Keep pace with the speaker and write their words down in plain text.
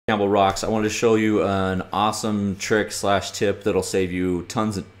Campbell Rocks. I wanted to show you an awesome trick slash tip that'll save you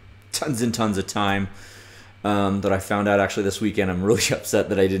tons and tons of time that I found out actually this weekend. I'm really upset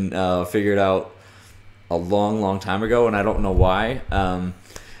that I didn't figure it out a long time ago, and I don't know why.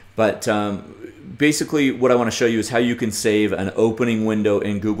 Basically what I want to show you is how you can save an opening window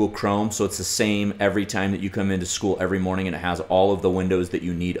in Google Chrome so it's the same every time that you come into school every morning, and it has all of the windows that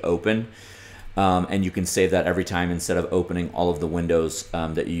you need open. And you can save that every time instead of opening all of the windows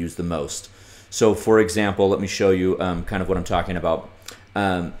that you use the most. So for example, let me show you kind of what I'm talking about.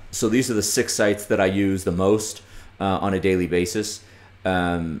 So these are the 6 sites that I use the most on a daily basis.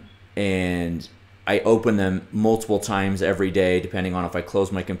 And I open them multiple times every day depending on if I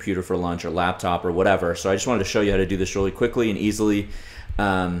close my computer for lunch or laptop or whatever. So I just wanted to show you how to do this really quickly and easily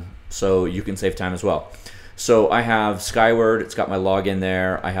so you can save time as well. So I have Skyward, it's got my login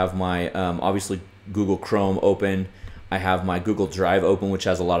there. I have my obviously Google Chrome open. I have my Google Drive open, which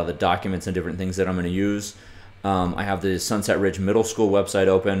has a lot of the documents and different things that I'm going to use. I have the Sunset Ridge Middle School website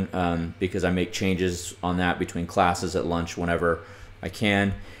open because I make changes on that between classes at lunch whenever I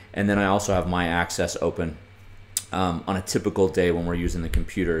can. And then I also have my Access open on a typical day when we're using the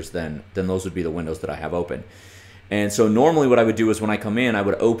computers. Then those would be the windows that I have open. And so normally what I would do is when I come in, I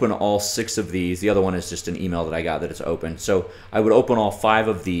would open all 6 of these. The other one is just an email that I got that it's open. So I would open all 5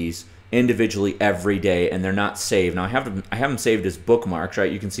 of these individually every day, and they're not saved. Now I have them saved as bookmarks,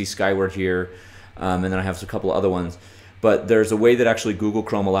 right? You can see Skyward here, and then I have a couple of other ones. But there's a way that actually Google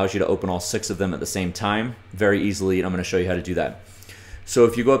Chrome allows you to open all 6 of them at the same time very easily, and I'm going to show you how to do that. So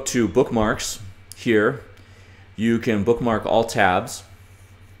if you go up to Bookmarks here, you can bookmark all tabs.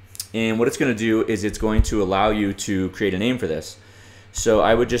 And what it's going to do is it's going to allow you to create a name for this. So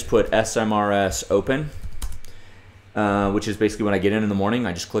I would just put SMRS open, which is basically when I get in the morning,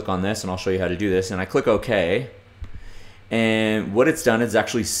 I just click on this, and I'll show you how to do this. And I click OK. And what it's done is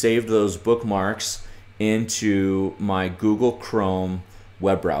actually saved those bookmarks into my Google Chrome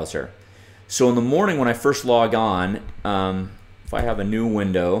web browser. So in the morning when I first log on, if I have a new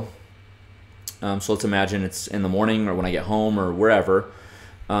window, so let's imagine it's in the morning or when I get home or wherever,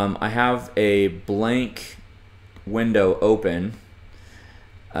 I have a blank window open,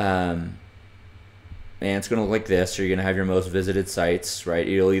 and it's going to look like this. So you're going to have your most visited sites, right?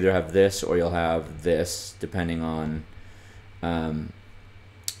 You'll either have this or you'll have this, depending on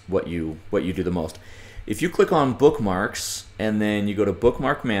what you do the most. If you click on Bookmarks and then you go to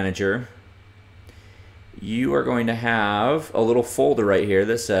Bookmark Manager, you are going to have a little folder right here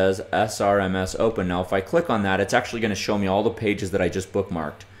that says SRMS open. Now if I click on that, it's actually going to show me all the pages that I just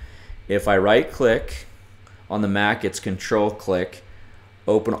bookmarked. If I right click on the Mac, it's Control click,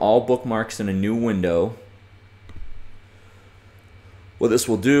 open all bookmarks in a new window. What this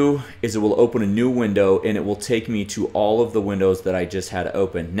will do is it will open a new window, and it will take me to all of the windows that I just had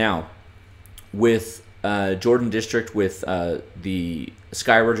open. Now with Jordan District, with the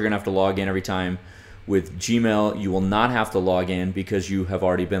Skyward, you're going to have to log in every time. With Gmail, you will not have to log in because you have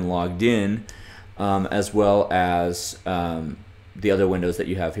already been logged in, as well as the other windows that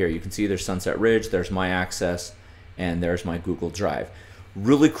you have here. You can see there's Sunset Ridge, there's My Access, and there's my Google Drive.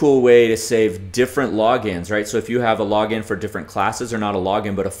 Really cool way to save different logins, right? So if you have a login for different classes, or not a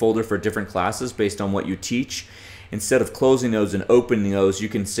login, but a folder for different classes based on what you teach, instead of closing those and opening those, you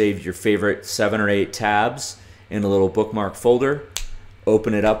can save your favorite 7 or 8 tabs in a little bookmark folder,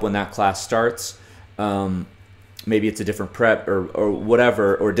 open it up when that class starts. Maybe it's a different prep or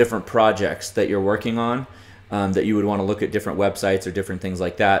whatever, or different projects that you're working on that you would want to look at different websites or different things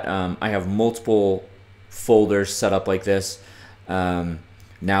like that. I have multiple folders set up like this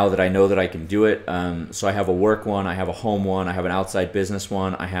now that I know that I can do it. So I have a work one, I have a home one, I have an outside business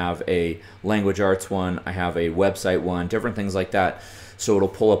one, I have a language arts one, I have a website one, different things like that. So it'll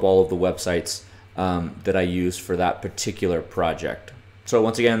pull up all of the websites that I use for that particular project. So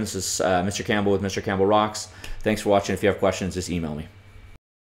once again, this is Mr. Campbell with Mr. Campbell Rocks. Thanks for watching. If you have questions, just email me.